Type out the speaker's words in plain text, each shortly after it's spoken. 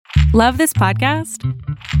Love this podcast?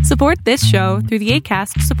 Support this show through the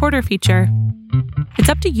Acast supporter feature. It's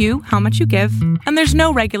up to you how much you give, and there's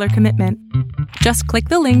no regular commitment. Just click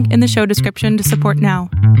the link in the show description to support now.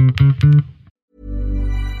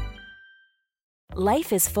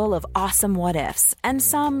 Life is full of awesome what-ifs, and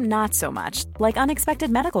some not so much, like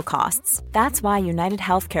unexpected medical costs. That's why United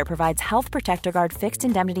Healthcare provides Health Protector Guard fixed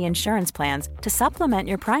indemnity insurance plans to supplement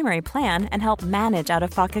your primary plan and help manage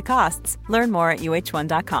out-of-pocket costs. Learn more at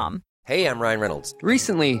uh1.com. Hey, I'm Ryan Reynolds.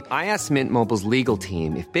 Recently, I asked Mint Mobile's legal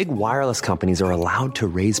team if big wireless companies are allowed to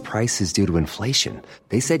raise prices due to inflation.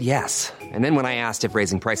 They said yes. And then when I asked if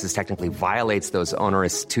raising prices technically violates those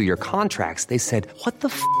onerous two-year contracts, they said, "What the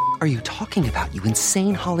f*** are you talking about, you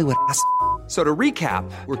insane Hollywood ass?" So to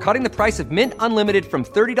recap, we're cutting the price of Mint Unlimited from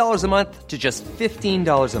 $30 a month to just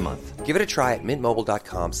 $15 a month. Give it a try at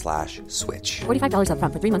mintmobile.com/switch. $45 up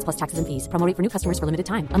front for 3 months plus taxes and fees. Promo rate for new customers for limited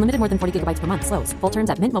time. Unlimited more than 40 gigabytes per month. Slows full terms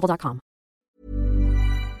at mintmobile.com.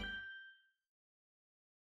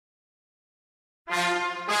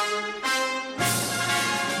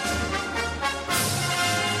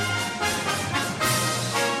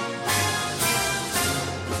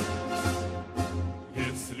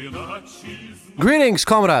 Greetings,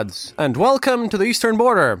 comrades, and welcome to the Eastern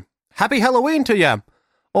Border. Happy Halloween to you.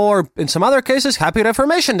 Or, in some other cases, Happy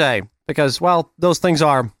Reformation Day. Because, well, those things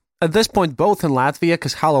are, at this point, both in Latvia,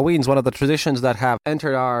 because Halloween's one of the traditions that have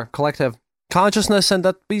entered our collective consciousness and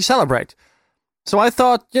that we celebrate. So I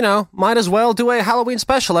thought, might as well do a Halloween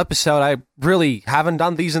special episode. I really haven't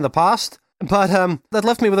done these in the past. But that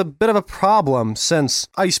left me with a bit of a problem, since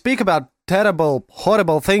I speak about terrible,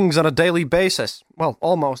 horrible things on a daily basis. Well,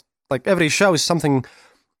 almost. Like, every show is something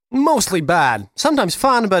mostly bad. Sometimes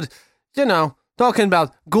fun, but, talking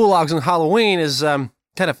about gulags on Halloween is, kind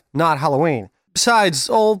of not Halloween. Besides,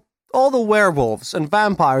 all the werewolves and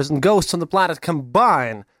vampires and ghosts on the planet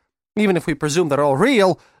combined, even if we presume they're all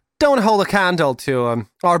real, don't hold a candle to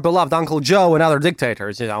our beloved Uncle Joe and other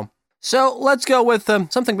dictators, So, let's go with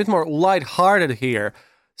something a bit more lighthearted here,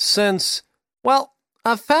 since, well,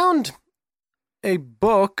 I found a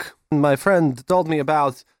book my friend told me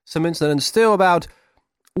about some incidents too about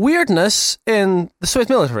weirdness in the Soviet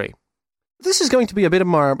military. This is going to be a bit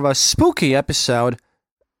more of a spooky episode.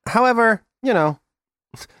 However, to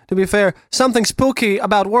be fair, something spooky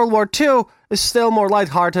about World War II is still more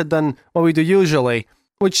lighthearted than what we do usually,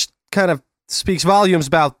 which kind of speaks volumes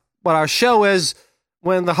about what our show is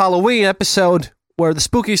when the Halloween episode where the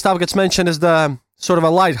spooky stuff gets mentioned is the sort of a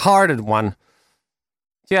lighthearted one.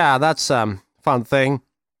 Yeah, that's a fun thing.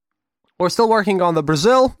 We're still working on the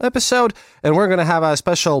Brazil episode, and we're going to have a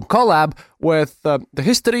special collab with the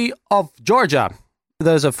history of Georgia.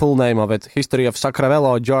 There's a full name of it, History of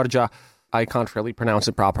Sacramento, Georgia. I can't really pronounce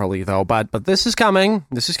it properly, though, but this is coming.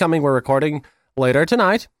 This is coming. We're recording later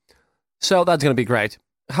tonight, so that's going to be great.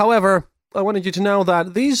 However, I wanted you to know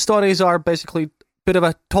that these stories are basically a bit of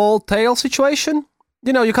a tall tale situation.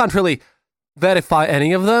 You can't really verify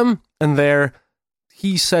any of them, and they're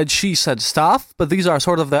he said, she said stuff, but these are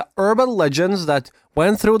sort of the urban legends that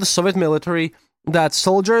went through the Soviet military that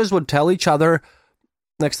soldiers would tell each other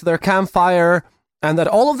next to their campfire, and that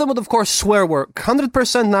all of them would, of course, swear were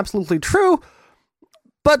 100% and absolutely true.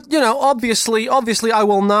 But, obviously, I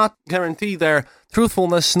will not guarantee their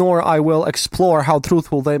truthfulness, nor I will explore how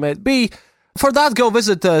truthful they may be. For that, go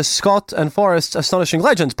visit Scott and Forrest's Astonishing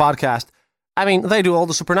Legends podcast. I mean, they do all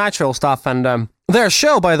the supernatural stuff, and their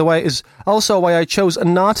show, by the way, is also why I chose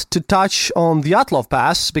not to touch on the Dyatlov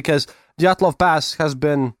Pass, because the Dyatlov Pass has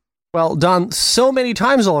been, well, done so many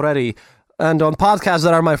times already, and on podcasts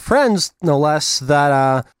that are my friends, no less,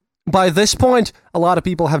 that by this point, a lot of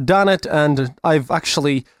people have done it, and I've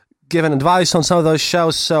actually given advice on some of those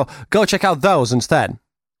shows, so go check out those instead.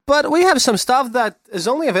 But we have some stuff that is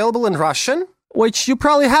only available in Russian, which you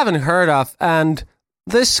probably haven't heard of, and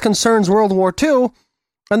this concerns World War II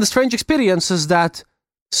and the strange experiences that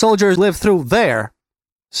soldiers lived through there.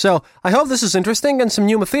 So I hope this is interesting and some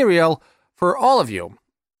new material for all of you.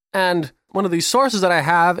 And one of these sources that I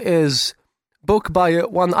have is a book by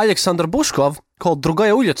one Alexander Bushkov called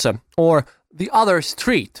Drugaya Ulica, or The Other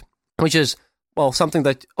Street, which is, well, something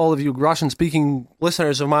that all of you Russian-speaking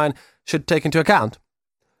listeners of mine should take into account.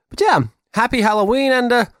 But yeah, happy Halloween,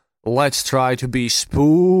 and let's try to be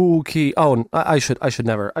spooky. Oh, I should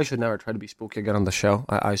never try to be spooky again on the show,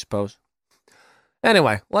 I suppose.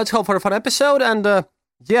 Anyway, let's hope for a fun episode, and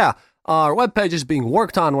yeah, our webpage is being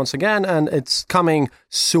worked on once again, and it's coming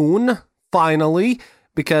soon, finally,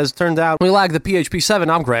 because turned out we lacked the PHP 7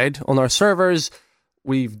 upgrade on our servers.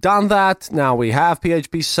 We've done that, now we have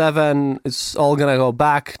PHP 7, it's all gonna go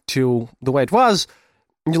back to the way it was,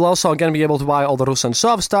 You'll also, again, be able to buy all the Rus and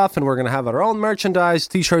Sov stuff, and we're going to have our own merchandise,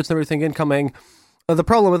 t-shirts and everything incoming. The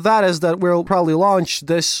problem with that is that we'll probably launch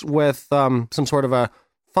this with some sort of a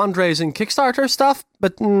fundraising Kickstarter stuff,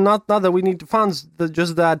 but not that we need funds,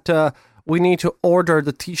 just that we need to order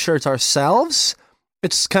the t-shirts ourselves.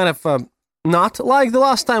 It's kind of not like the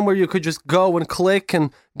last time where you could just go and click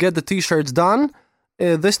and get the t-shirts done.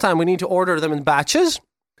 This time we need to order them in batches.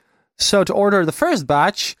 So to order the first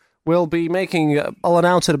batch, we'll be making, I'll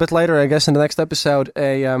announce it a bit later, I guess, in the next episode,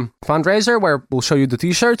 a fundraiser where we'll show you the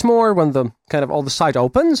t-shirts more when the kind of all the site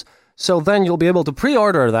opens. So then you'll be able to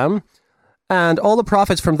pre-order them, and all the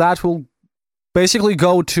profits from that will basically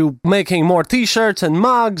go to making more t-shirts and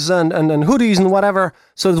mugs and hoodies and whatever,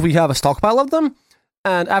 so that we have a stockpile of them.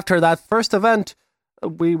 And after that first event,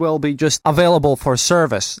 we will be just available for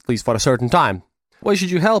service, at least for a certain time. Why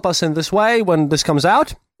should you help us in this way when this comes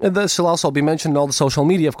out? This will also be mentioned in all the social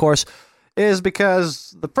media, of course, is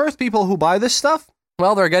because the first people who buy this stuff,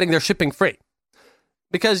 well, they're getting their shipping free.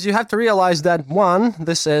 Because you have to realize that, one,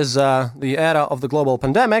 this is the era of the global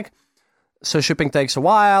pandemic, so shipping takes a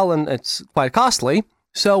while and it's quite costly.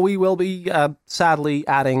 So we will be, sadly,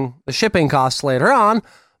 adding the shipping costs later on.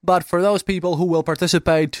 But for those people who will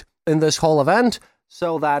participate in this whole event,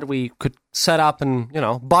 so that we could set up and,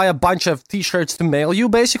 buy a bunch of t-shirts to mail you,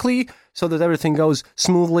 basically, so that everything goes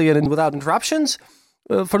smoothly and without interruptions.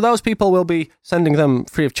 For those people, we'll be sending them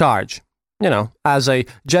free of charge, as a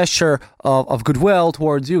gesture of goodwill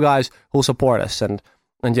towards you guys who support us. And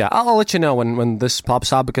yeah, I'll let you know when this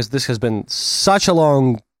pops up, because this has been such a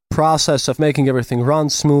long process of making everything run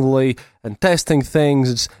smoothly and testing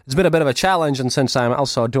things. It's been a bit of a challenge, and since I'm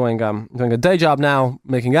also doing a day job now,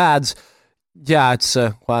 making ads, yeah, it's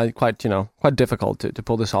quite difficult to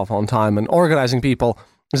pull this off on time, and organizing people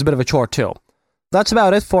is a bit of a chore too. That's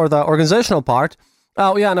about it for the organizational part.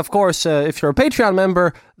 Oh yeah, and of course, if you're a Patreon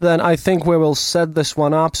member, then I think we will set this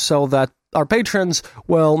one up so that our patrons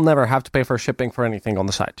will never have to pay for shipping for anything on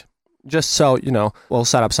the site. Just so, we'll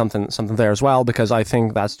set up something there as well, because I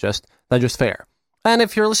think that's just fair. And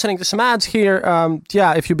if you're listening to some ads here,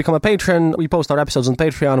 if you become a patron, we post our episodes on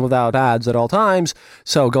Patreon without ads at all times,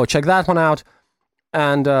 so go check that one out.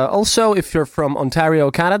 And also, if you're from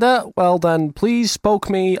Ontario, Canada, well then, please poke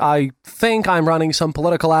me. I think I'm running some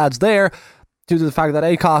political ads there, due to the fact that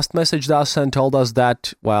ACOST messaged us and told us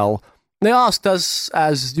that, well, they asked us,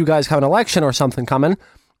 as you guys have an election or something coming,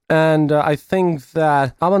 and I think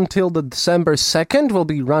that up until the December 2nd, we'll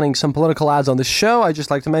be running some political ads on the show. I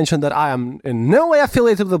just like to mention that I am in no way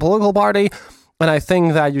affiliated with a political party, and I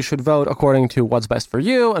think that you should vote according to what's best for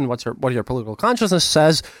you and what your political consciousness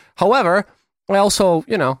says. However, I also,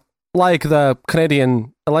 like the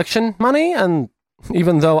Canadian election money, and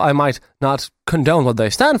even though I might not condone what they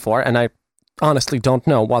stand for, and I honestly don't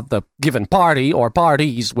know what the given party or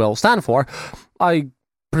parties will stand for, I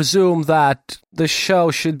presume that the show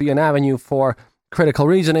should be an avenue for critical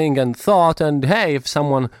reasoning and thought, and hey, if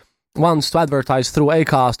someone wants to advertise through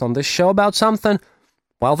ACOST on this show about something,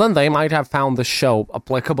 well, then they might have found the show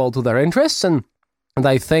applicable to their interests, and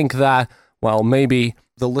they think that, well, maybe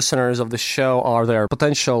the listeners of the show are their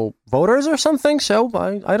potential voters or something, so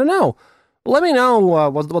I don't know. Let me know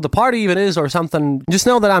what the party even is or something. Just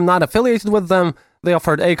know that I'm not affiliated with them. They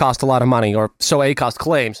offered ACOST a lot of money, or so ACOST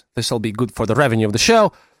claims. This will be good for the revenue of the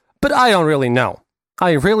show, but I don't really know.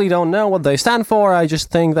 I really don't know what they stand for. I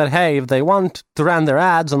just think that, hey, if they want to run their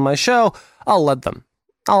ads on my show, I'll let them.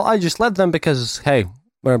 I just let them because, hey,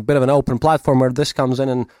 we're a bit of an open platform where this comes in,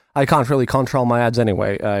 and I can't really control my ads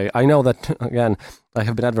anyway. I know that, again, I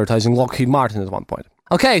have been advertising Lockheed Martin at one point.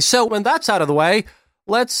 Okay, so when that's out of the way,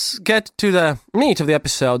 let's get to the meat of the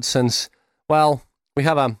episode, since, well, we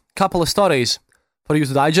have a couple of stories for you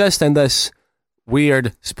to digest in this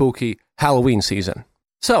weird, spooky Halloween season.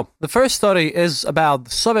 So, the first story is about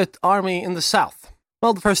the Soviet army in the south.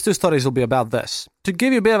 Well, the first two stories will be about this. To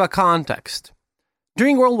give you a bit of a context,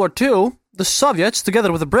 during World War II, the Soviets,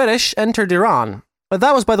 together with the British, entered Iran. But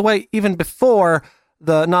that was, by the way, even before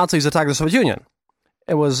the Nazis attacked the Soviet Union.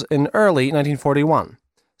 It was in early 1941.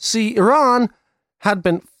 See, Iran had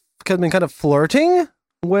been kind of flirting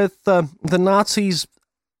with the Nazis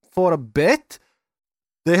for a bit.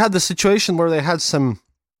 They had the situation where they had some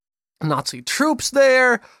Nazi troops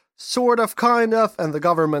there, sort of, kind of, and the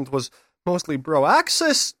government was mostly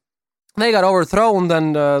pro-Axis. They got overthrown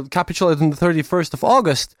and capitulated on the 31st of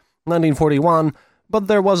August, 1941, but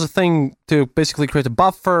there was a thing to basically create a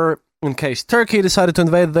buffer in case Turkey decided to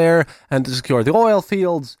invade there and to secure the oil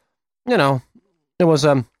fields. It was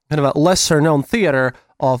kind of a lesser-known theater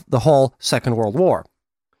of the whole Second World War.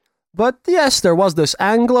 But yes, there was this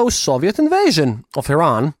Anglo-Soviet invasion of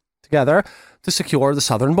Iran together to secure the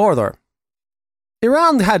southern border.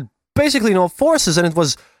 Iran had basically no forces, and it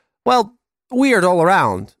was, well, weird all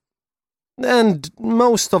around. And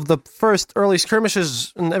most of the first early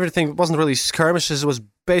skirmishes and everything wasn't really skirmishes, it was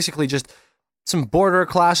basically just some border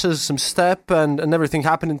clashes, some steppe, and everything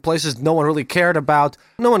happened in places no one really cared about.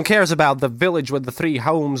 No one cares about the village with the 3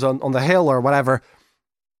 homes on the hill or whatever.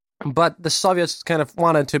 But the Soviets kind of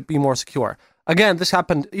wanted to be more secure. Again, this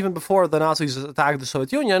happened even before the Nazis attacked the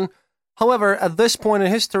Soviet Union. However, at this point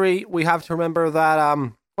in history, we have to remember that,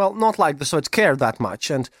 well, not like the Soviets cared that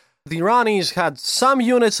much. And the Iranis had some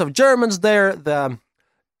units of Germans there, the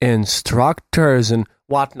instructors and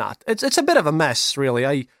whatnot. It's a bit of a mess,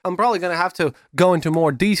 really. I'm probably going to have to go into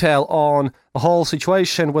more detail on the whole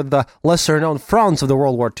situation with the lesser-known fronts of the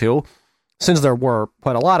World War II, since there were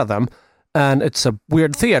quite a lot of them, and it's a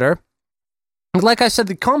weird theater. And like I said,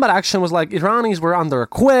 the combat action was like Iranis were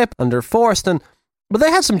under-equipped, under-forced, but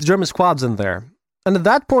they had some German squads in there. And at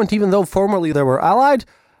that point, even though formally they were allied,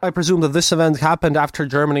 I presume that this event happened after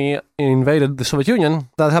Germany invaded the Soviet Union.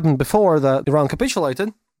 That happened before Iran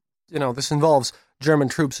capitulated. This involves German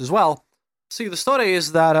troops as well. See, the story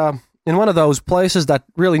is that in one of those places that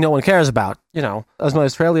really no one cares about, as my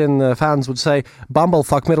Australian fans would say,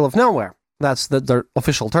 bumblefuck middle of nowhere. That's their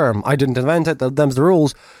official term. I didn't invent it, them's the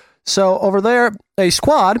rules. So over there, a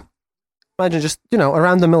squad, imagine just, a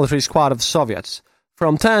random military squad of the Soviets,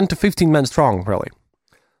 from 10 to 15 men strong, really.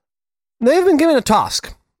 They've been given a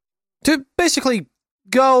task to basically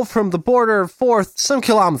go from the border forth some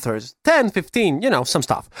kilometers, 10, 15, some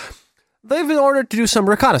stuff. They've been ordered to do some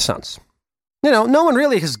reconnaissance. No one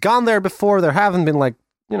really has gone there before. There haven't been,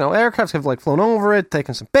 aircraft have, flown over it,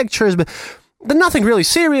 taken some pictures, but nothing really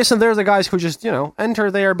serious, and they're the guys who just,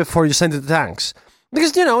 enter there before you send in the tanks.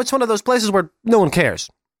 Because, it's one of those places where no one cares.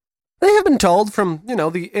 They have been told from,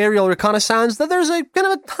 the aerial reconnaissance that there's a kind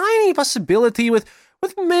of a tiny possibility with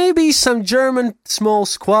maybe some German small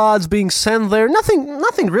squads being sent there.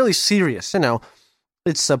 Nothing really serious,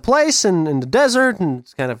 It's a place in the desert, and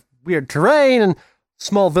it's kind of weird terrain, and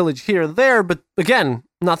small village here and there, but again,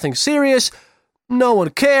 nothing serious. No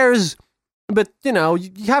one cares, but, you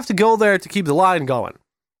have to go there to keep the line going.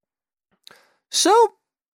 So,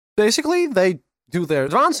 basically, they do their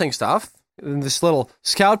advancing stuff in this little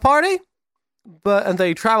scout party, and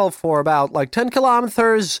they travel for about, 10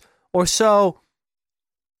 kilometers or so,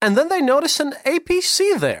 and then they notice an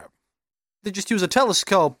APC there. They just use a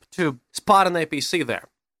telescope to spot an APC there.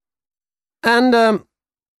 And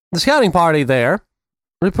the scouting party there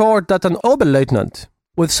report that an Oberleutnant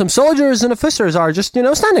with some soldiers and officers are just,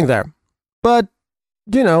 standing there. But,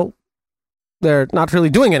 they're not really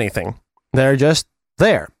doing anything. They're just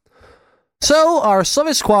there. So our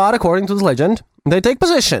Soviet squad, according to the legend, they take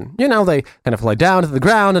position. They kind of lie down to the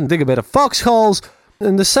ground and dig a bit of foxholes,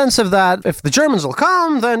 in the sense of that if the Germans will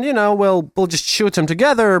come, then, we'll just shoot them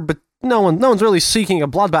together, but no one's really seeking a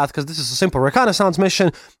bloodbath because this is a simple reconnaissance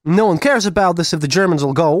mission. No one cares about this. If the Germans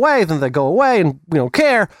will go away, then they go away, and we don't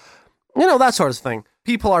care. That sort of thing.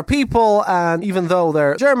 People are people, and even though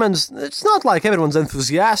they're Germans, it's not like everyone's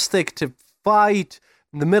enthusiastic to fight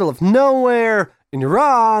in the middle of nowhere in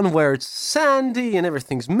Iran, where it's sandy and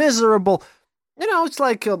everything's miserable. It's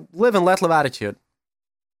like a live and let live attitude.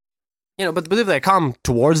 But if they come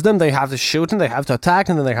towards them, they have to shoot, and they have to attack,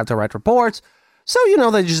 and then they have to write reports. So,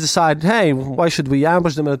 they just decide, hey, why should we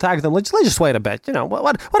ambush them and attack them? Let's just wait a bit.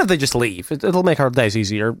 What if they just leave? It'll make our days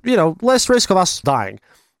easier. Less risk of us dying.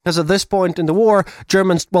 Because at this point in the war,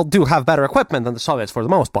 Germans, do have better equipment than the Soviets for the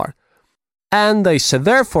most part. And they sit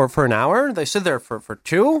there for an hour. They sit there for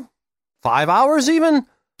 2, 5 hours even.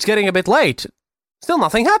 It's getting a bit late. Still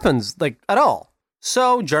nothing happens, at all.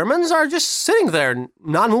 So Germans are just sitting there,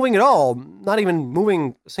 not moving at all. Not even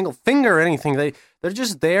moving a single finger or anything. They're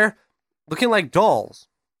just there, looking like dolls.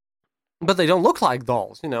 But they don't look like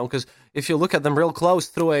dolls, because if you look at them real close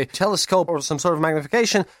through a telescope or some sort of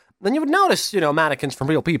magnification, then you would notice, mannequins from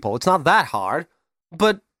real people. It's not that hard.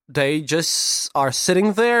 But they just are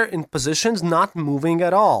sitting there in positions, not moving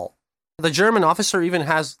at all. The German officer even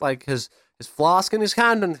has, his flask in his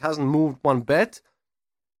hand and hasn't moved one bit,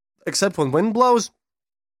 except when wind blows.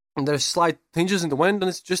 And there's slight tinges in the wind, and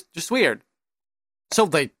it's just weird. So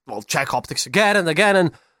they, check optics again and again,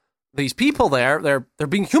 and these people there, they're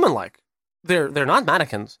being human-like. They're not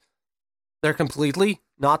mannequins. They're completely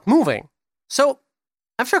not moving. So,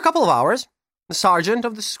 after a couple of hours, the sergeant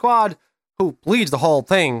of the squad, who leads the whole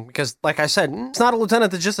thing, because, like I said, it's not a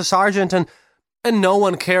lieutenant, it's just a sergeant, and no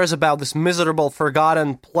one cares about this miserable,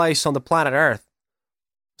 forgotten place on the planet Earth.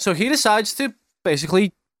 So he decides to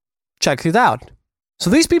basically check it out. So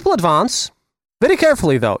these people advance, very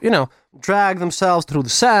carefully though, drag themselves through the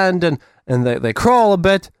sand, and and they crawl a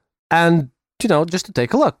bit, and, just to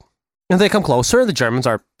take a look. And they come closer, the Germans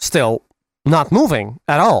are still not moving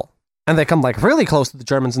at all. And they come really close to the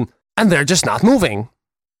Germans, and they're just not moving,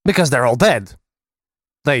 because they're all dead.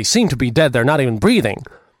 They seem to be dead, they're not even breathing.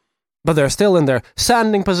 But they're still in their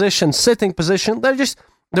standing position, sitting position,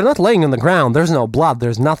 they're not laying on the ground, there's no blood,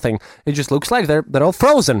 there's nothing. It just looks like they're all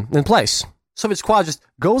frozen in place. Soviet squad just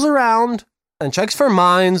goes around and checks for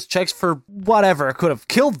mines, checks for whatever could have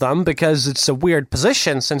killed them, because it's a weird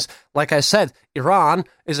position since, like I said, Iran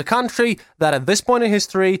is a country that at this point in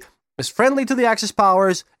history is friendly to the Axis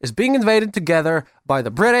powers, is being invaded together by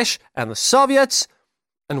the British and the Soviets,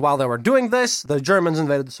 and while they were doing this, the Germans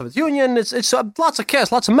invaded the Soviet Union. It's lots of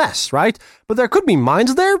chaos, lots of mess, right? But there could be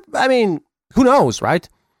mines there. I mean, who knows, right?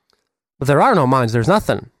 But there are no mines, there's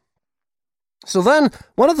nothing. So then,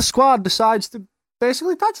 one of the squad decides to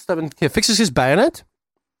basically touch them, and he fixes his bayonet,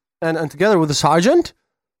 and together with the sergeant,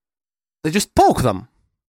 they just poke them.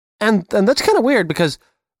 And that's kind of weird, because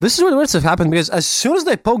this is where the weird stuff happened, because as soon as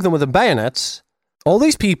they poke them with the bayonets, all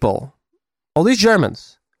these people, all these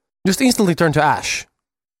Germans, just instantly turn to ash.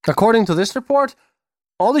 According to this report,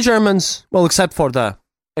 all the Germans, well, except for the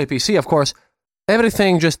APC, of course,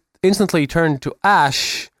 everything just instantly turned to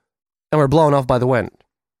ash and were blown off by the wind.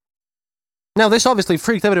 Now, this obviously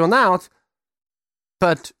freaked everyone out,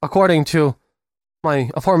 but according to my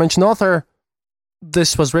aforementioned author,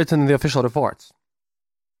 this was written in the official reports.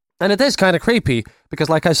 And it is kind of creepy, because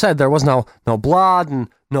like I said, there was no blood and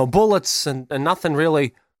no bullets and nothing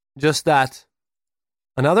really, just that.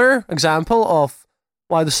 Another example of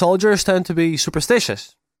why the soldiers tend to be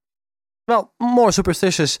superstitious. Well, more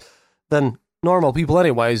superstitious than normal people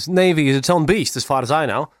anyways. Navy is its own beast as far as I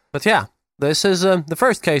know. But yeah, this is the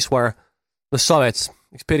first case where the Soviets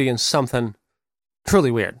experienced something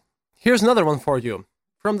truly weird. Here's another one for you.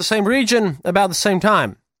 From the same region, about the same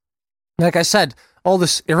time. Like I said, all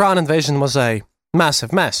this Iran invasion was a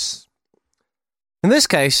massive mess. In this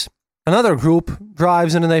case, another group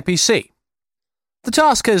drives in an APC. The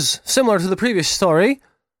task is similar to the previous story,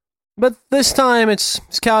 but this time it's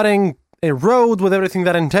scouting a road with everything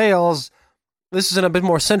that entails. This is in a bit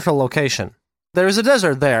more central location. There is a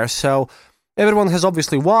desert there, so everyone has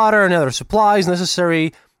obviously water and other supplies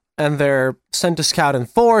necessary, and they're sent to scout in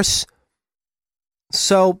force.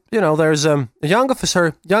 So, there's a young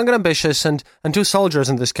officer, young and ambitious, and two soldiers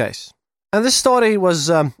in this case. And this story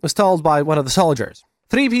was told by one of the soldiers.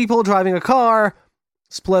 3 people driving a car,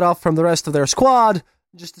 split off from the rest of their squad,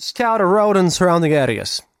 just to scout a road and surrounding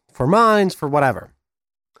areas. For mines, for whatever.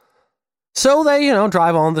 So they,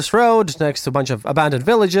 drive on this road next to a bunch of abandoned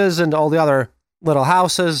villages and all the other little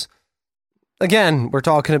houses. Again, we're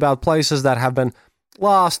talking about places that have been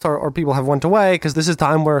lost or people have went away, because this is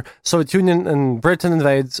time where Soviet Union and Britain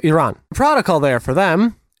invades Iran. The protocol there for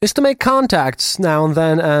them is to make contacts now and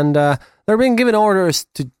then, and they're being given orders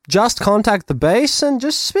to just contact the base and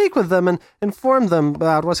just speak with them and inform them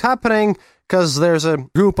about what's happening, because there's a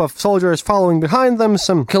group of soldiers following behind them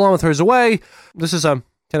some kilometers away. This is a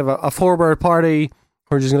kind of a forward party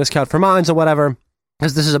who are just going to scout for mines or whatever,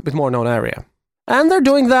 because this is a bit more known area. And they're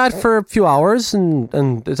doing that for a few hours,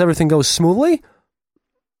 and everything goes smoothly.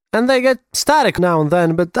 And they get static now and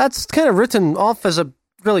then, but that's kind of written off as a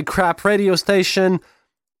really crap radio station.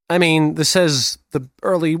 I mean, this is the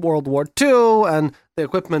early World War II, and the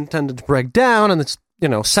equipment tended to break down, and it's,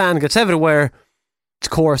 sand gets everywhere. It's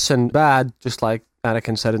coarse and bad, just like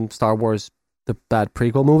Anakin said in Star Wars, the bad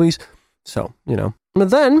prequel movies. So, But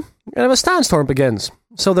then, kind of a sandstorm begins.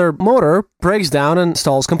 So their motor breaks down and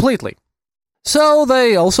stalls completely. So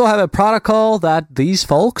they also have a protocol that these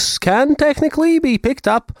folks can technically be picked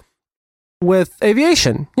up with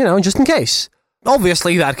aviation, just in case.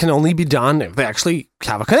 Obviously, that can only be done if they actually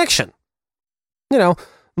have a connection.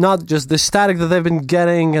 Not just the static that they've been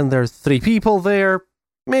getting and there's 3 people there.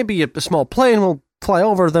 Maybe a small plane will fly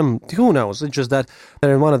over them. Who knows? It's just that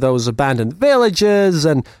they're in one of those abandoned villages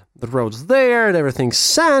and the road's there and everything's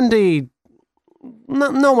sandy.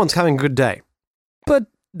 No one's having a good day. But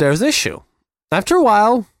there's an issue. After a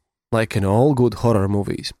while, like in all good horror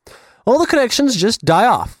movies, all the connections just die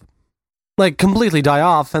off. Like, completely die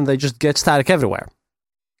off, and they just get static everywhere.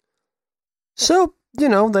 So,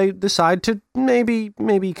 they decide to maybe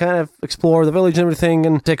kind of explore the village and everything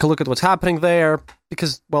and take a look at what's happening there.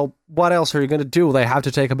 Because, well, what else are you going to do? They have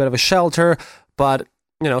to take a bit of a shelter, but,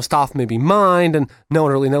 stuff may be mined, and no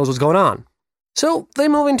one really knows what's going on. So they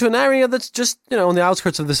move into an area that's just, on the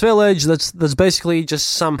outskirts of this village, that's basically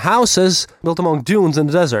just some houses built among dunes in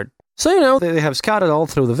the desert. So, they have scouted all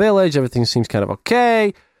through the village, everything seems kind of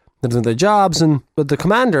okay, they're doing their jobs, but the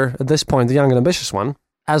commander, at this point, the young and ambitious one,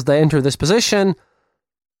 as they enter this position,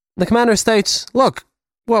 The commander states, "Look,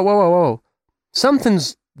 whoa.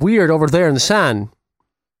 Something's weird over there in the sand.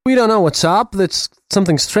 We don't know what's up. That's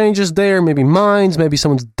something strange is there. Maybe mines, maybe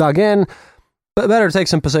someone's dug in. But better take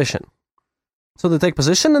some position." So they take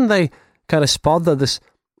position and they kind of spot that this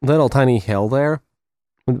little tiny hill there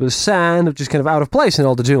with sand, which is kind of out of place in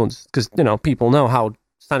all the dunes. Because, people know how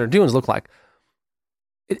standard dunes look like.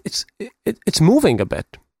 It's moving a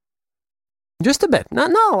bit. Just a bit.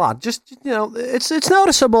 Not a lot. Just, it's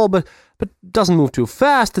noticeable, but doesn't move too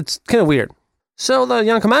fast. It's kind of weird. So the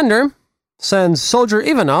young commander sends Soldier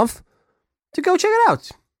Ivanov to go check it out.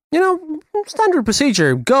 Standard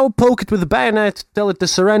procedure. Go poke it with a bayonet, tell it to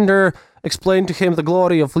surrender, explain to him the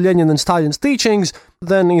glory of Lenin and Stalin's teachings,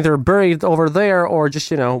 then either bury it over there or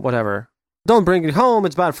just, whatever. Don't bring it home,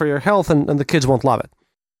 it's bad for your health and the kids won't love it.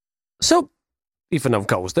 So Ivanov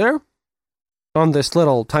goes there on this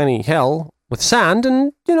little tiny hill with sand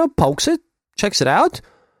and, pokes it, checks it out.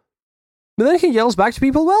 But then he yells back to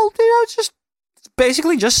people, well, it's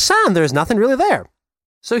basically just sand. There's nothing really there.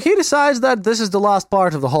 So he decides that this is the last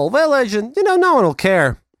part of the whole village and, no one will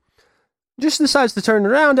care. Just decides to turn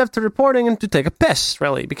around after reporting and to take a piss,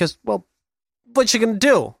 really, because, well, what you gonna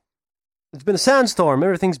do? It's been a sandstorm,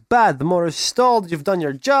 everything's bad, the motor's stalled, you've done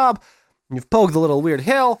your job, you've poked the little weird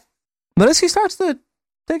hill. But as he starts to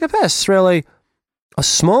take a piss, really, a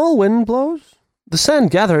small wind blows, the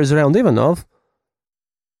sand gathers around Ivanov,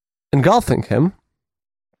 engulfing him,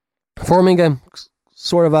 forming a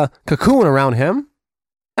sort of a cocoon around him,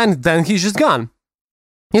 and then he's just gone.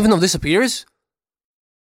 Ivanov disappears.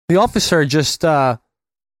 The officer just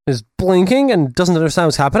is blinking and doesn't understand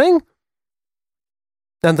what's happening.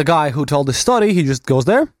 And the guy who told the story, he just goes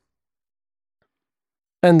there.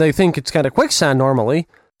 And they think it's kind of quicksand normally.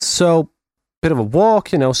 So, bit of a walk,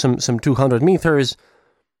 some 200 meters.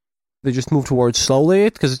 They just move towards slowly,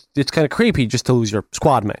 because it's kind of creepy just to lose your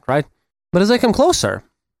squad mate, right? But as they come closer,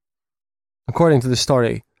 according to the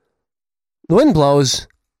story, the wind blows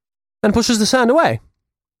and pushes the sand away.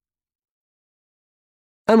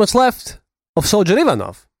 And what's left of Soldier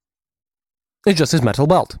Ivanov is just his metal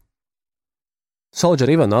belt. Soldier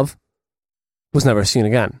Ivanov was never seen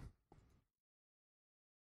again.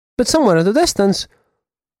 But somewhere in the distance,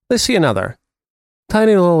 they see another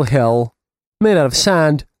tiny little hill made out of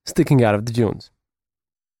sand sticking out of the dunes.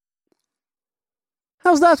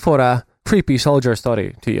 How's that for a creepy soldier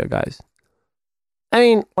story to you guys? I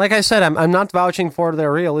mean, like I said, I'm not vouching for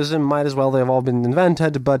their realism. Might as well they've all been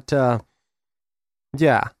invented, but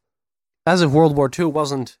yeah. As if World War II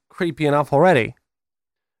wasn't creepy enough already.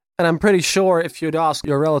 And I'm pretty sure if you'd ask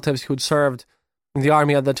your relatives who'd served in the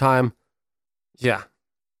army at the time, yeah,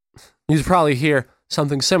 you'd probably hear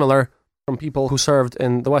something similar from people who served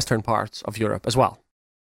in the western parts of Europe as well.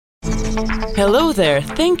 Hello there,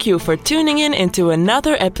 thank you for tuning in into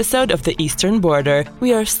another episode of The Eastern Border.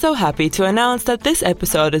 We are so happy to announce that this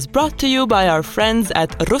episode is brought to you by our friends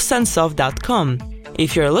at Rusansov.com.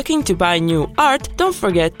 If you're looking to buy new art, don't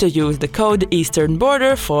forget to use the code Eastern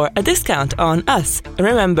Border for a discount on us.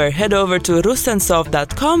 Remember, head over to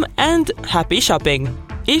Rusansov.com and happy shopping!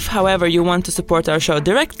 If, however, you want to support our show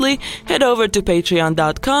directly, head over to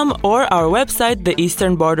patreon.com or our website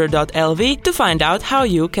theeasternborder.lv to find out how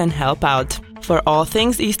you can help out. For all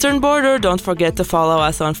things Eastern Border, don't forget to follow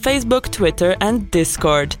us on Facebook, Twitter, and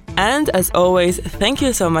Discord. And as always, thank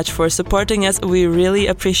you so much for supporting us. We really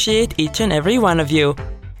appreciate each and every one of you.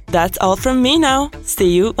 That's all from me now.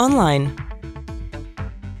 See you online.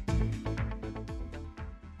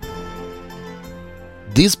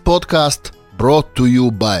 This podcast brought to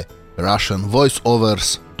you by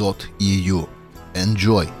RussianVoiceovers.eu.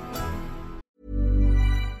 Enjoy.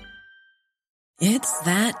 It's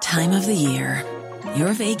that time of the year.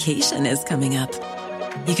 Your vacation is coming up.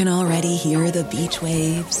 You can already hear the beach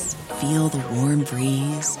waves, feel the warm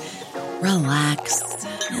breeze, relax,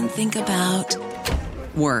 and think about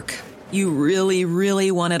work. You really,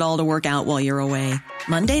 really want it all to work out while you're away.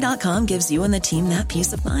 Monday.com gives you and the team that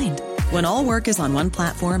peace of mind. When all work is on one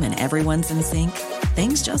platform and everyone's in sync,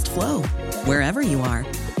 things just flow. Wherever you are,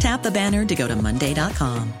 tap the banner to go to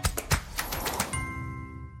Monday.com.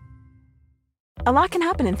 A lot can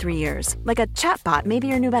happen in 3 years, like a chatbot may be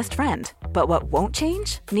your new best friend. But what won't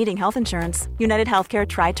change? Needing health insurance. United Healthcare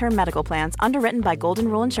Tri-Term Medical Plans, underwritten by Golden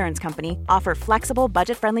Rule Insurance Company, offer flexible,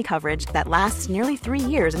 budget-friendly coverage that lasts nearly 3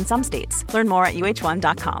 years in some states. Learn more at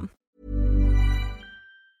uh1.com.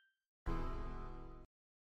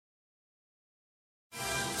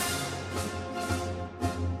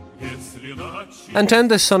 And to end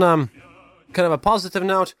this on kind of a positive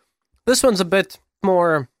note, this one's a bit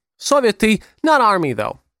more Soviet-y, not army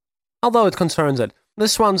though, although it concerns it.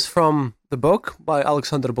 This one's from the book by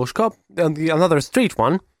Alexander Bushko, and another street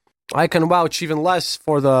one, I can vouch even less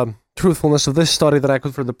for the truthfulness of this story than I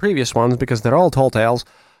could for the previous ones, because they're all tall tales.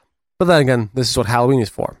 But then again, this is what Halloween is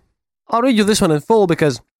for. I'll read you this one in full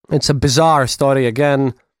because it's a bizarre story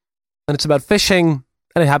again, and it's about fishing,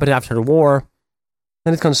 and it happened after the war,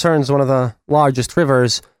 and it concerns one of the largest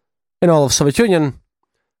rivers in all of Soviet Union,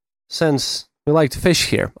 since we like to fish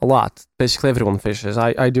here a lot. Basically everyone fishes.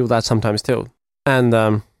 I do that sometimes too. And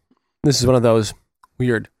this is one of those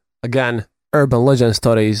weird, again, urban legend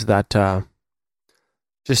stories that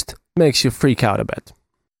just makes you freak out a bit.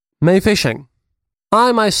 May fishing.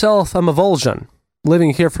 I myself am a Volgan,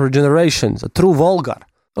 living here for generations, a true Volgar.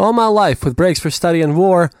 All my life, with breaks for study and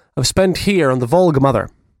war, I've spent here on the Volga Mother.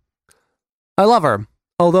 I love her,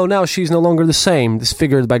 although now she's no longer the same,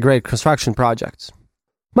 disfigured by great construction projects.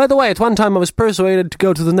 By the way, at one time I was persuaded to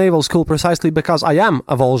go to the naval school precisely because I am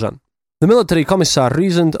a Volgan. The military commissar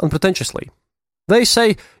reasoned unpretentiously. They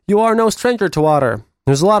say you are no stranger to water.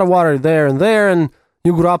 There's a lot of water there, and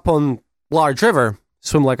you grew up on large river,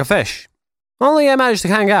 swim like a fish. Only I managed to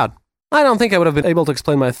hang out. I don't think I would have been able to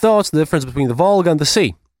explain my thoughts, the difference between the Volga and the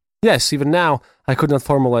sea. Yes, even now, I could not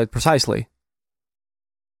formulate precisely.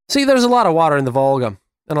 See, there's a lot of water in the Volga,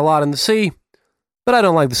 and a lot in the sea, but I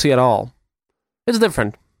don't like the sea at all. It's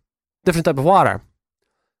different. Different type of water.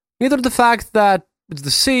 Either the fact that it's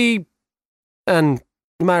the sea, and as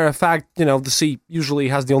a matter of fact, the sea usually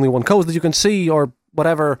has the only one coast that you can see, or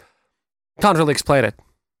whatever. Can't really explain it.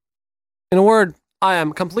 In a word, I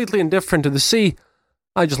am completely indifferent to the sea.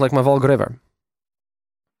 I just like my Volga River.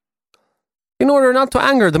 In order not to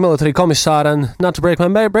anger the military commissar and not to break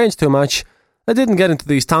my brains too much, I didn't get into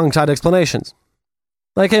these tongue-tied explanations.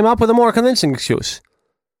 I came up with a more convincing excuse.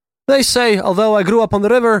 They say, although I grew up on the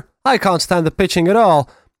river, I can't stand the pitching at all.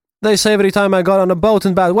 They say every time I got on a boat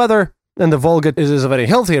in bad weather, and the Volga is a very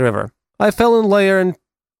healthy river, I fell in layer and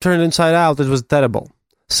turned inside out. It was terrible.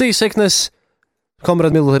 Seasickness,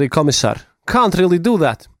 Comrade Military Commissar, can't really do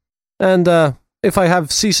that. And if I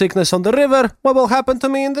have seasickness on the river, what will happen to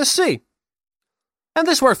me in the sea? And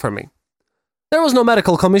this worked for me. There was no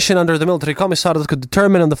medical commission under the military commissar that could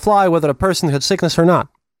determine on the fly whether a person had sickness or not.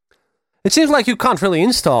 It seems like you can't really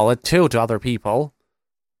install it, too, to other people.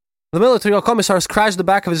 The military commissar scratched the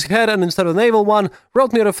back of his head and, instead of the naval one,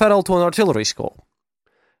 wrote me a referral to an artillery school.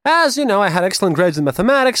 As you know, I had excellent grades in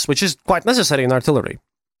mathematics, which is quite necessary in artillery.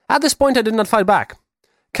 At this point, I did not fight back.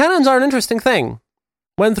 Cannons are an interesting thing.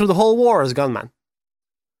 Went through the whole war as gunman.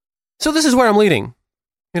 So this is where I'm leading.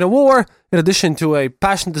 In a war, in addition to a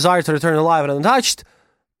passionate desire to return alive and untouched,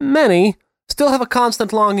 many still have a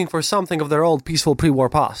constant longing for something of their old peaceful pre-war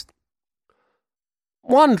past.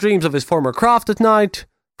 One dreams of his former craft at night,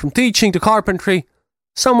 from teaching to carpentry,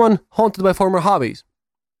 someone haunted by former hobbies.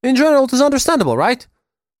 In general, it is understandable, right?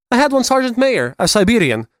 I had one Sergeant Mayer, a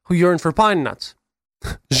Siberian, who yearned for pine nuts.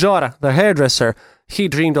 Zhora, the hairdresser, he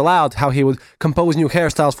dreamed aloud how he would compose new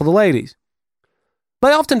hairstyles for the ladies.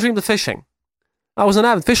 But I often dreamed of fishing. I was an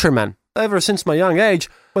avid fisherman. Ever since my young age,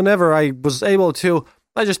 whenever I was able to,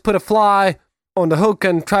 I just put a fly on the hook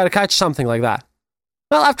and try to catch something like that.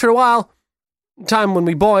 Well, after a while, time when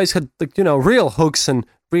we boys had, real hooks and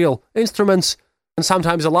real instruments, and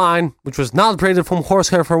sometimes a line, which was not braided from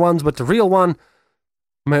horsehair for once, but the real one,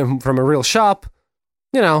 from a real shop,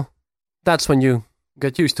 that's when you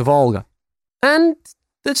get used to Volga. And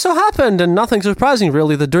it so happened, and nothing surprising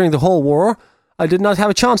really, that during the whole war, I did not have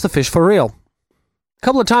a chance to fish for real. A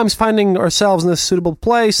couple of times finding ourselves in a suitable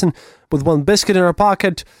place, and with one biscuit in our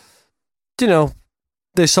pocket,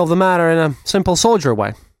 they solved the matter in a simple soldier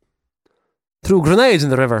way. Threw grenades in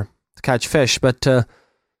the river to catch fish, but to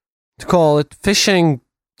call it fishing,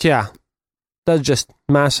 that's just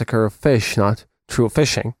massacre of fish, not true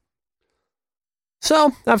fishing.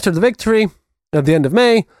 So, after the victory, at the end of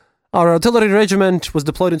May, our artillery regiment was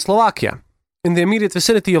deployed in Slovakia, in the immediate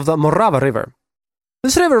vicinity of the Morava River.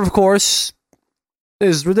 This river, of course,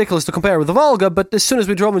 is ridiculous to compare with the Volga, but as soon as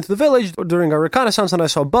we drove into the village during our reconnaissance and I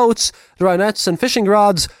saw boats, dry nets, and fishing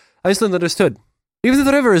rods, I instantly understood. Even though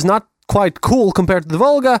the river is not quite cool compared to the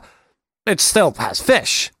Volga, it still has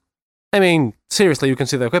fish. I mean, seriously, you can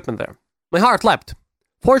see the equipment there. My heart leapt.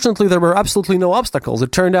 Fortunately, there were absolutely no obstacles.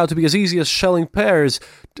 It turned out to be as easy as shelling pears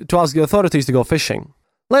to ask the authorities to go fishing.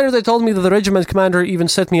 Later, they told me that the regiment commander even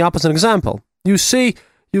set me up as an example. You see,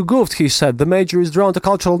 you goofed, he said. The major is drawn to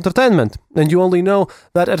cultural entertainment, and you only know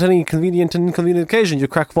that at any convenient and inconvenient occasion you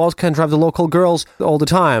crack vodka and drive the local girls all the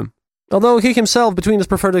time. Although he himself between us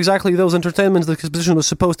preferred exactly those entertainments that his position was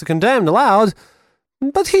supposed to condemn aloud,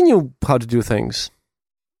 but he knew how to do things.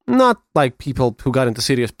 Not like people who got into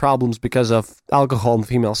serious problems because of alcohol and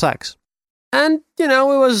female sex. And, it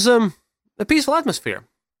was a peaceful atmosphere.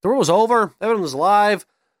 The war was over, everyone was alive.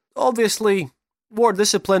 Obviously, war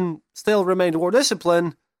discipline still remained war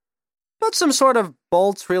discipline, but some sort of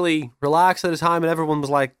bolts really relaxed at the time, and everyone was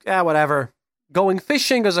like, whatever. Going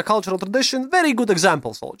fishing as a cultural tradition, very good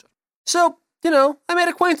example, soldier. So, I made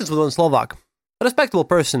acquaintance with one Slovak. A respectable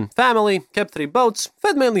person, family, kept 3 boats,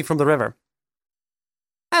 fed mainly from the river.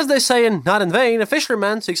 As they say in Not in Vain, a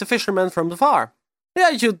fisherman seeks a fisherman from afar. The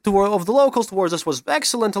attitude of the locals towards us was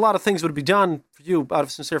excellent. A lot of things would be done for you out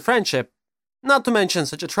of sincere friendship, not to mention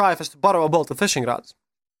such a trifle as to borrow a boat with fishing rods.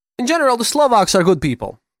 In general, the Slovaks are good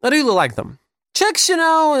people. I really like them. Czechs,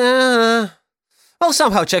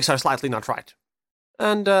 somehow Czechs are slightly not right.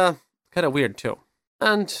 And, kind of weird, too.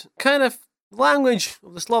 And, kind of, the language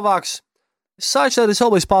of the Slovaks is such that it's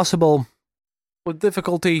always possible, with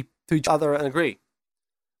difficulty, to each other and agree.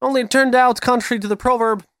 Only it turned out, contrary to the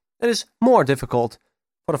proverb, it is more difficult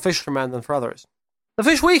for a fisherman than for others. The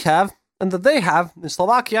fish we have, and that they have, in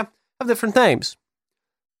Slovakia, have different names.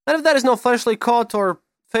 And if that is no freshly caught or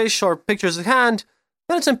fish or pictures at hand,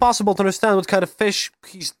 then it's impossible to understand what kind of fish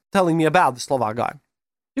he's telling me about, the Slovak guy.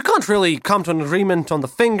 You can't really come to an agreement on the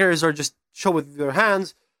fingers or just show with your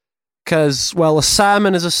hands, because, a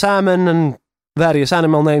salmon is a salmon, and various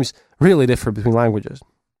animal names really differ between languages.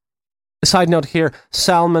 A side note here,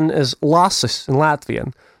 salmon is lasis in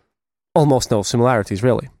Latvian. Almost no similarities,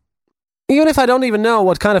 really. Even if I don't even know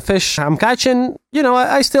what kind of fish I'm catching,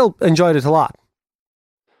 I still enjoyed it a lot.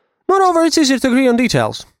 Moreover, it's easier to agree on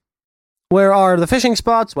details. Where are the fishing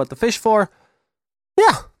spots, what to fish for?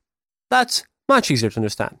 Yeah, that's much easier to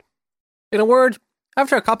understand. In a word,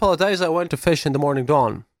 after a couple of days I went to fish in the morning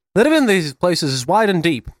dawn. The river in these places is wide and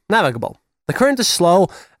deep, navigable. The current is slow,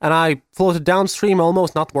 and I floated downstream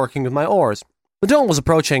almost not working with my oars. The dawn was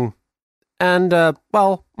approaching, and,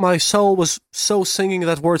 my soul was so singing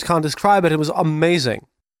that words can't describe it. It was amazing.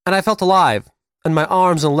 And I felt alive, and my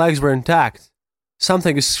arms and legs were intact.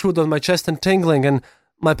 Something is screwed on my chest and tingling, and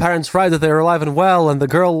my parents write that they're alive and well, and the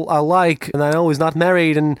girl I like, and I know is not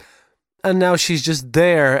married, and now she's just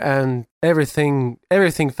there, and everything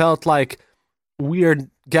felt like weird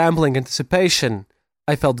gambling anticipation.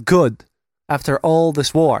 I felt good after all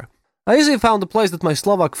this war. I easily found the place that my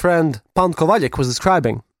Slovak friend Pan Kovacic was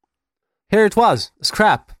describing. Here it was, a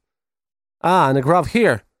scrap. And a grove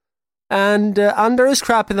here. And under a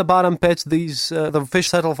scrap in the bottom pits, the fish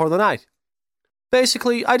settle for the night.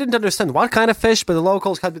 Basically, I didn't understand what kind of fish, but the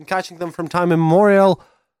locals had been catching them from time immemorial,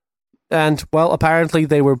 and, apparently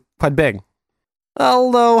they were quite big.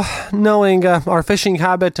 Although, knowing our fishing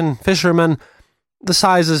habit and fishermen, the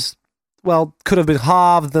sizes, could have been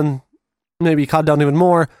halved and maybe cut down even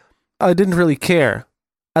more. I didn't really care.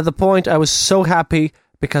 At the point, I was so happy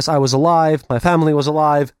because I was alive, my family was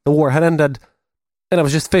alive, the war had ended, and I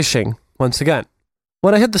was just fishing once again.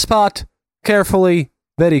 When I hit the spot, carefully,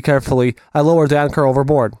 very carefully, I lowered the anchor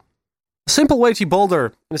overboard. A simple weighty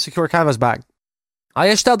boulder in a secure canvas bag. I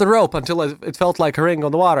etched out the rope until it felt like a ring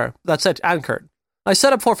on the water. That's it, anchored. I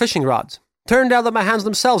set up 4 fishing rods. Turned out that my hands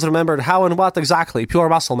themselves remembered how and what exactly, pure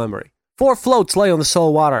muscle memory. 4 floats lay on the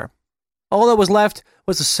still water. All that was left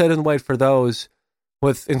was to sit and wait for those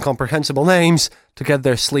with incomprehensible names to get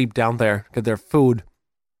their sleep down there, get their food.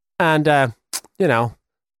 And,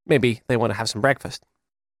 maybe they want to have some breakfast.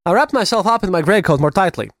 I wrapped myself up in my grey coat more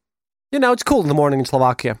tightly. It's cool in the morning in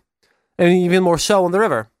Slovakia, and even more so on the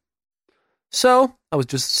river. So, I was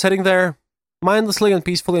just sitting there, mindlessly and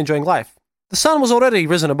peacefully enjoying life. The sun was already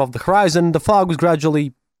risen above the horizon, the fog was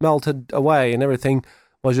gradually melted away, and everything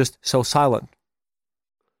was just so silent.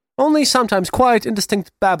 Only sometimes quiet,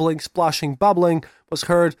 indistinct babbling, splashing, bubbling was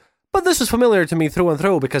heard, but this was familiar to me through and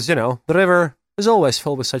through because, the river is always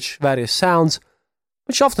filled with such various sounds,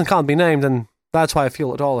 which often can't be named, and that's why I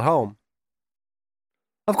feel it all at home.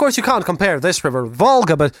 Of course, you can't compare this river with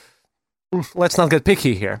Volga, but let's not get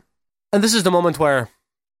picky here. And this is the moment where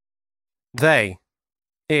the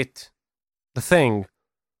thing,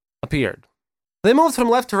 appeared. They moved from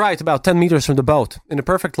left to right about 10 meters from the boat, in a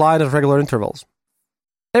perfect line at regular intervals.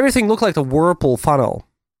 Everything looked like a whirlpool funnel.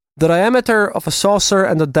 The diameter of a saucer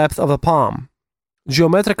and the depth of a palm.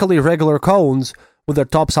 Geometrically regular cones with their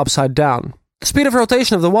tops upside down. The speed of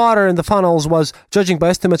rotation of the water in the funnels was, judging by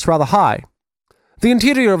estimates, rather high. The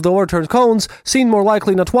interior of the overturned cones seemed more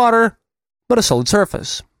likely not water, but a solid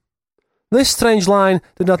surface. This strange line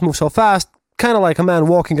did not move so fast, kind of like a man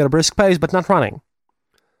walking at a brisk pace but not running.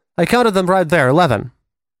 I counted them right there, 11.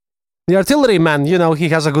 The artilleryman, he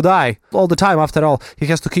has a good eye. All the time, after all, he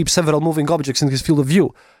has to keep several moving objects in his field of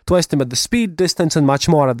view to estimate the speed, distance, and much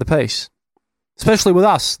more at the pace. Especially with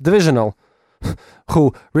us, divisional,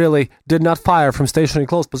 who really did not fire from stationary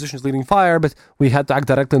close positions leading fire, but we had to act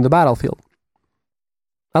directly in the battlefield.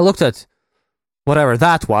 I looked at whatever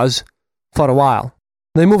that was for a while.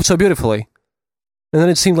 They moved so beautifully. And then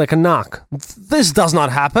it seemed like a knock. This does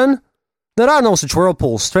not happen. There are no such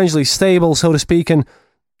whirlpools, strangely stable, so to speak, and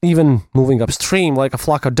even moving upstream like a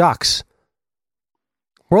flock of ducks.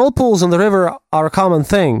 Whirlpools in the river are a common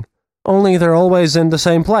thing, only they're always in the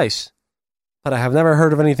same place. But I have never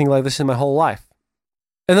heard of anything like this in my whole life.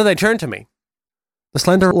 And then they turned to me. The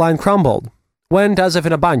slender line crumbled, went as if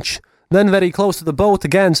in a bunch, then very close to the boat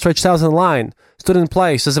again stretched out in a line, stood in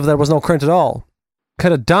place as if there was no current at all.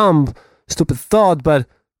 Kind of dumb, stupid thought, but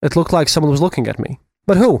it looked like someone was looking at me.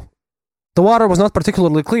 But who? The water was not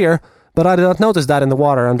particularly clear, but I did not notice that in the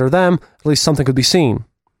water under them, at least something could be seen.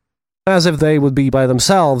 As if they would be by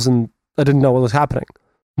themselves, and I didn't know what was happening.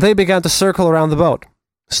 They began to circle around the boat,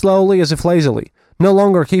 slowly as if lazily, no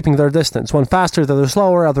longer keeping their distance, one faster, the other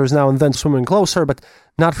slower, others now and then swimming closer, but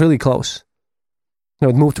not really close. They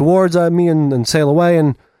would move towards me and sail away,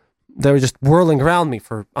 and they were just whirling around me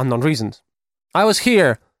for unknown reasons. I was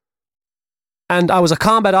here, and I was a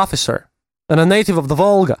combat officer, and a native of the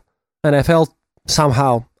Volga, and I felt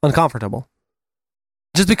somehow uncomfortable.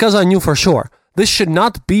 Just because I knew for sure, this should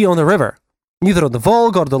not be on the river, neither on the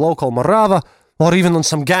Volga or the local Morava, or even on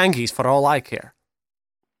some Ganges for all I care.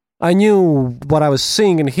 I knew what I was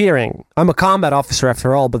seeing and hearing. I'm a combat officer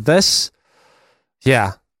after all, but this?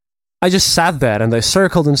 Yeah. I just sat there, and they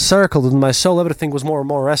circled and circled, and my soul, everything was more and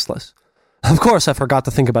more restless. Of course, I forgot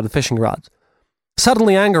to think about the fishing rods.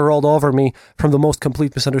 Suddenly, anger rolled over me from the most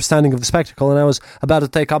complete misunderstanding of the spectacle, and I was about to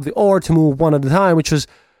take up the oar to move one at a time, which was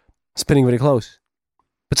spinning very close.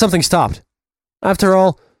 But something stopped. After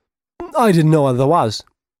all, I didn't know what there was.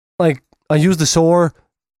 Like, I used this oar.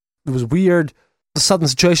 It was weird. The sudden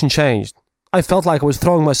situation changed. I felt like I was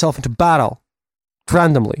throwing myself into battle,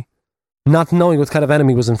 randomly, not knowing what kind of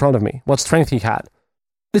enemy was in front of me, what strength he had.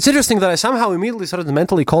 It's interesting that I somehow immediately started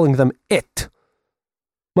mentally calling them it.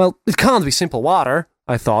 Well, it can't be simple water,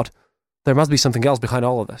 I thought. There must be something else behind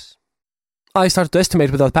all of this. I started to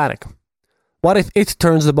estimate without panic. What if it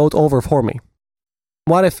turns the boat over for me?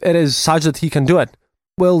 What if it is such that he can do it?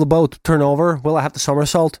 Will the boat turn over? Will I have to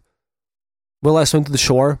somersault? Will I swim to the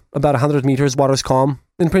shore? About 100 meters, water's calm.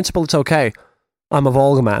 In principle, it's okay. I'm a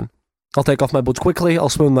Volga man. I'll take off my boots quickly, I'll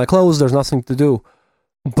swim in my clothes, there's nothing to do.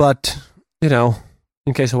 But,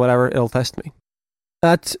 in case of whatever, it'll test me.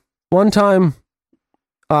 At one time,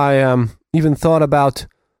 I even thought about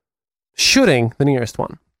shooting the nearest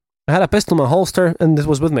one. I had a pistol in my holster, and it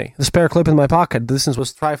was with me. The spare clip in my pocket, the distance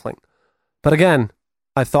was trifling. But again,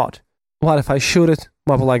 I thought, what if I shoot it?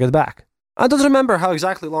 What will I get back? I don't remember how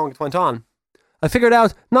exactly long it went on. I figured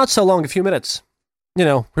out not so long, a few minutes.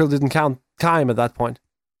 Really didn't count time at that point.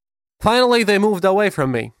 Finally, they moved away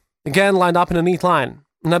from me. Again, lined up in a neat line.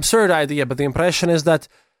 An absurd idea, but the impression is that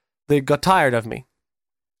they got tired of me.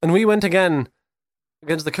 And we went again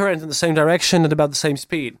against the current in the same direction at about the same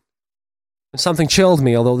speed. And something chilled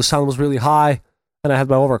me, although the sun was really high, and I had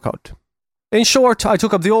my overcoat. In short, I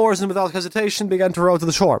took up the oars and without hesitation began to row to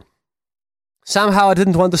the shore. Somehow I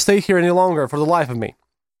didn't want to stay here any longer for the life of me.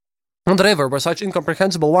 On the river, where such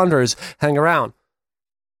incomprehensible wonders hang around.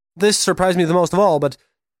 This surprised me the most of all, but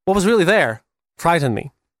what was really there frightened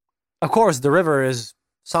me. Of course, the river is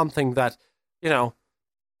something that,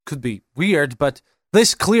 could be weird, but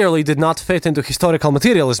this clearly did not fit into historical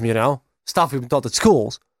materialism, stuff we've been taught at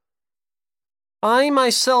schools. I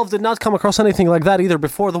myself did not come across anything like that either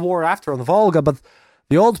before the war or after on the Volga, but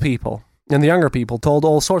the old people and the younger people told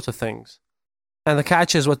all sorts of things. And the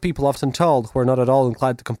catch is what people often told, who are not at all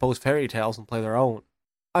inclined to compose fairy tales and play their own.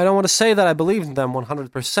 I don't want to say that I believed in them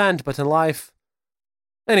 100%, but in life,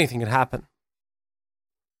 anything can happen.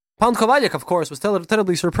 Pan Kovalyek, of course, was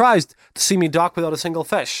terribly surprised to see me dock without a single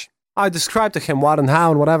fish. I described to him what and how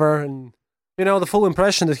and whatever, and, the full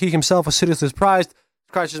impression that he himself was seriously surprised,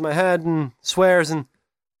 scratches my head and swears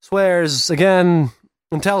again,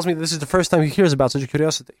 and tells me that this is the first time he hears about such a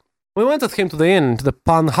curiosity. We went with him to the inn, to the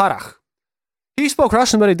Pan Harach. He spoke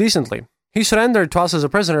Russian very decently. He surrendered to us as a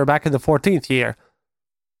prisoner back in the 14th year.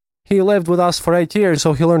 He lived with us for 8 years,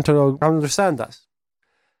 so he learned to understand us.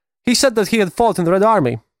 He said that he had fought in the Red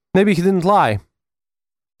Army. Maybe he didn't lie.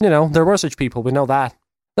 There were such people, we know that.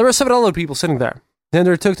 There were several other people sitting there. They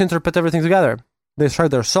undertook to interpret everything together. They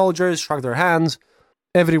shrugged their shoulders, shrugged their hands.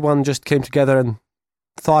 Everyone just came together and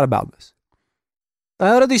thought about this. I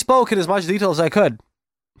already spoke in as much detail as I could,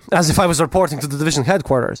 as if I was reporting to the division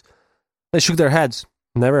headquarters. They shook their heads.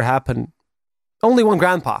 Never happened. Only one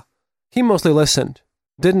grandpa. He mostly listened.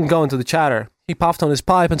 Didn't go into the chatter. He puffed on his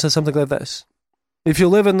pipe and said something like this. If you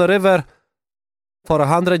live in the river for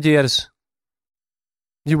 100 years,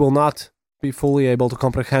 you will not be fully able to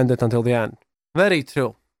comprehend it until the end. Very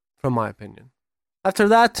true. from my opinion. After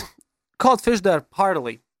that, caught fish there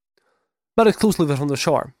heartily, but exclusively from the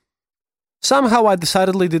shore. Somehow I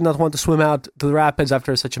decidedly did not want to swim out to the rapids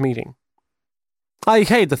after such a meeting. I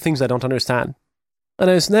hate the things I don't understand, and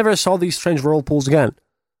I never saw these strange whirlpools again.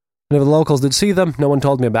 And if the locals did see them, no one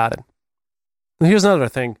told me about it. And here's another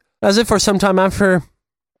thing. As if for some time after,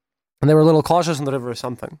 they were a little cautious on the river or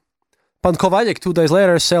something. Pan Kovalyk 2 days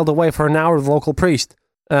later sailed away for an hour with the local priest,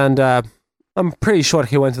 and I'm pretty sure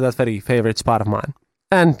he went to that very favorite spot of mine.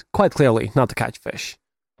 And quite clearly, not to catch fish.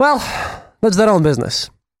 Well, that's their own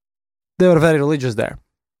business. They were very religious there.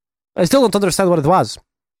 I still don't understand what it was.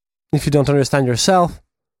 If you don't understand yourself,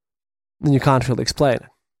 then you can't really explain it.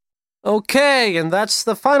 Okay, and that's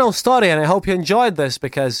the final story, and I hope you enjoyed this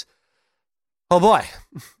because, oh boy,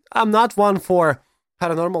 I'm not one for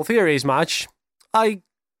paranormal theories much. I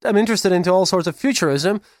am interested into all sorts of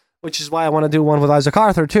futurism, which is why I want to do one with Isaac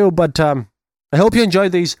Arthur too, but I hope you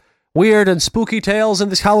enjoyed these weird and spooky tales in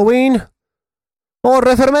this Halloween or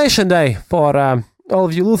Reformation Day for all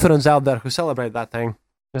of you Lutherans out there who celebrate that thing.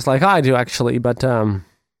 Just like I do, actually, but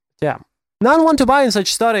yeah. Not one to buy in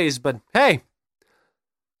such stories, but hey,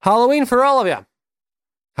 Halloween for all of you.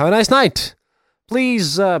 Have a nice night.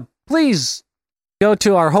 Please go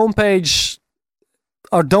to our homepage.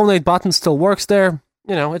 Our donate button still works there.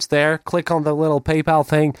 You know, it's there. Click on the little PayPal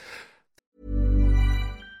thing.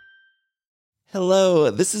 Hello,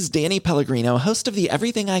 this is Danny Pellegrino, host of the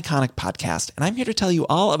Everything Iconic podcast, and I'm here to tell you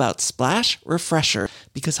all about Splash Refresher,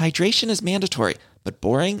 because hydration is mandatory, but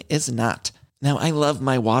boring is not. Now, I love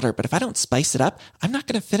my water, but if I don't spice it up, I'm not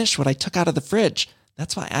going to finish what I took out of the fridge.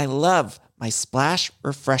 That's why I love my Splash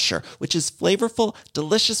Refresher, which is flavorful,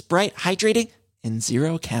 delicious, bright, hydrating, and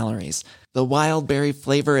 0 calories. The wild berry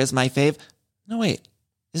flavor is my fave. No, wait.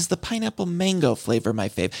 Is the pineapple mango flavor my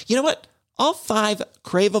fave? You know what? All 5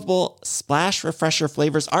 craveable Splash Refresher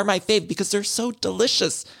flavors are my fave because they're so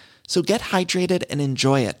delicious. So get hydrated and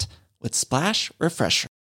enjoy it with Splash Refresher.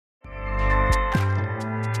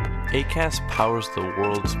 Acast powers the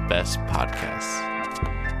world's best podcasts.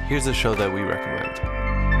 Here's a show that we recommend.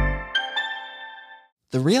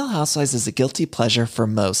 The Real Housewives is a guilty pleasure for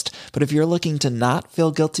most, but if you're looking to not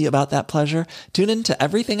feel guilty about that pleasure, tune in to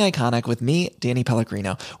Everything Iconic with me, Danny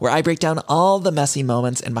Pellegrino, where I break down all the messy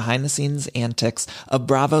moments and behind-the-scenes antics of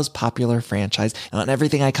Bravo's popular franchise. And on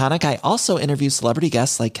Everything Iconic, I also interview celebrity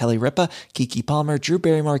guests like Kelly Ripa, Keke Palmer, Drew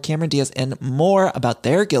Barrymore, Cameron Diaz, and more about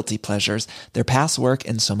their guilty pleasures, their past work,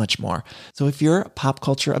 and so much more. So if you're pop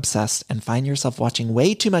culture obsessed and find yourself watching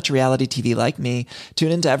way too much reality TV like me,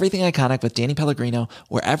 tune in to Everything Iconic with Danny Pellegrino,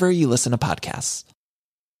 wherever you listen to podcasts.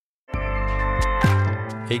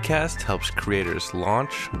 Acast helps creators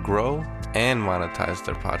launch, grow, and monetize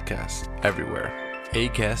their podcasts everywhere.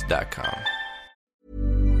 Acast.com.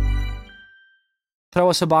 Throw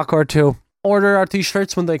us a buck or two. Order our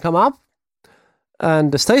t-shirts when they come up.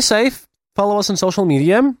 And stay safe. Follow us on social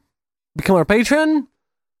media. Become our patron.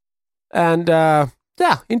 And,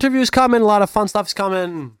 interviews coming. A lot of fun stuff's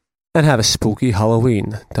coming. And have a spooky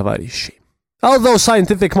Halloween, товарищи. Although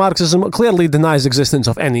scientific Marxism clearly denies existence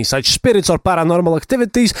of any such spirits or paranormal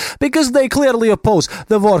activities because they clearly oppose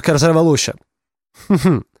the workers' revolution.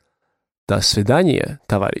 До свидания,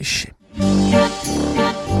 товарищи.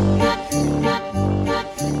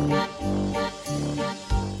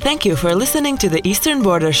 Thank you for listening to The Eastern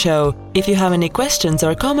Border Show. If you have any questions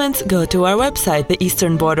or comments, go to our website,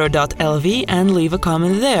 theeasternborder.lv, and leave a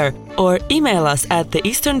comment there. Or email us at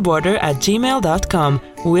theeasternborder@gmail.com.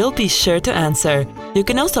 We'll be sure to answer. You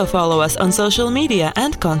can also follow us on social media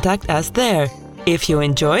and contact us there. If you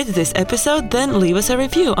enjoyed this episode, then leave us a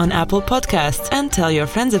review on Apple Podcasts and tell your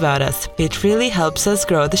friends about us. It really helps us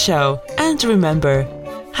grow the show. And remember,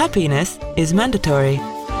 happiness is mandatory.